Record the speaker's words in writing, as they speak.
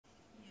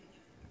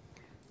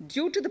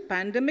Due to the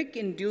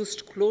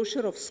pandemic-induced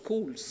closure of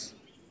schools,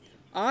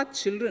 our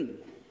children,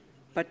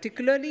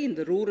 particularly in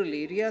the rural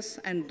areas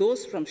and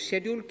those from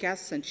scheduled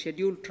castes and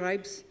scheduled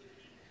tribes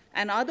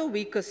and other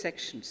weaker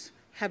sections,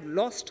 have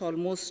lost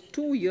almost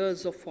 2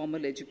 years of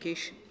formal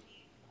education.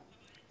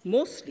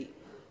 Mostly,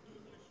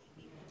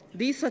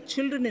 these are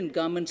children in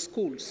government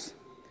schools.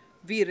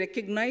 We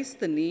recognize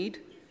the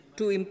need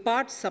to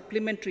impart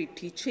supplementary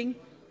teaching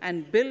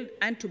and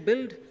to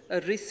build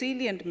a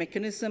resilient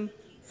mechanism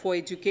for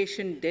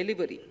education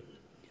delivery.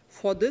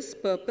 For this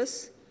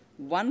purpose,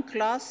 One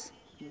Class,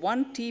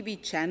 One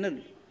TV channel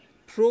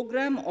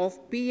program of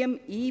PM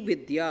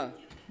E-Vidya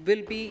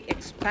will be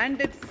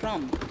expanded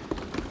from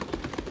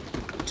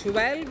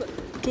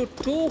 12 to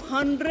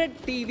 200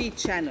 TV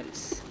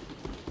channels.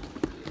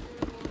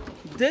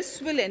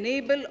 This will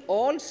enable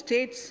all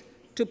states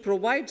to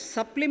provide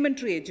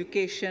supplementary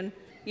education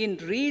in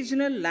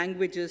regional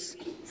languages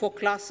for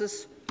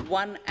classes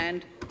 1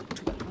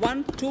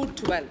 to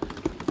 12.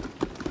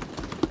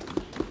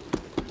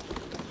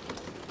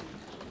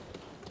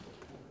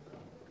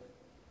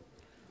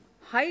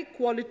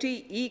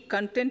 High-quality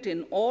e-content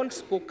in all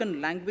spoken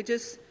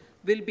languages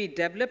will be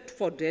developed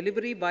for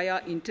delivery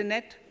via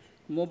internet,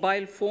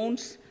 mobile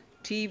phones,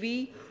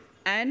 TV,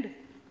 and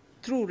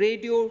through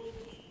radio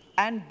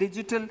and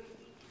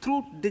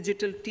through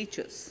digital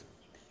teachers.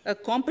 A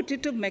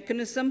competitive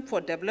mechanism for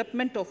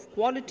development of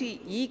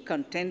quality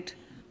e-content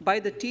by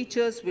the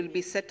teachers will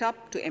be set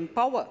up to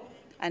empower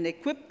and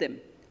equip them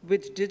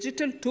with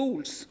digital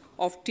tools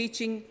of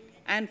teaching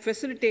and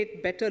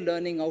facilitate better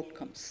learning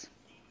outcomes.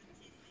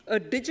 A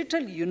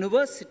digital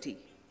university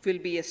will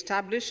be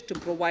established to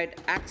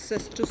provide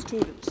access to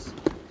students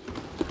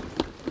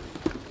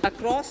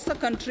across the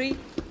country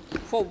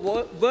for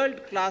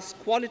world-class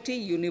quality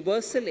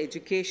universal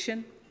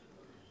education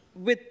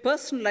with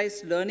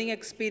personalized learning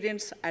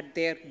experience at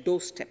their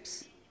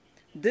doorsteps.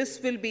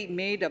 This will be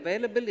made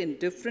available in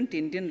different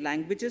Indian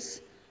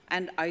languages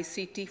and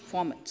ICT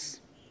formats.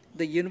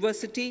 The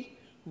university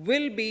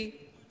will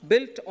be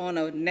built on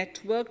a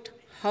networked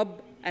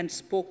hub and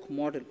spoke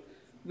model,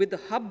 with the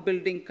hub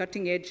building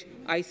cutting-edge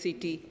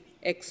ICT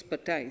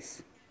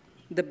expertise.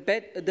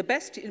 The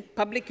best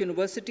public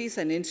universities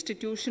and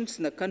institutions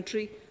in the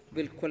country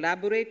will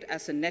collaborate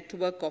as a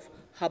network of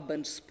hub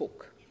and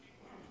spoke.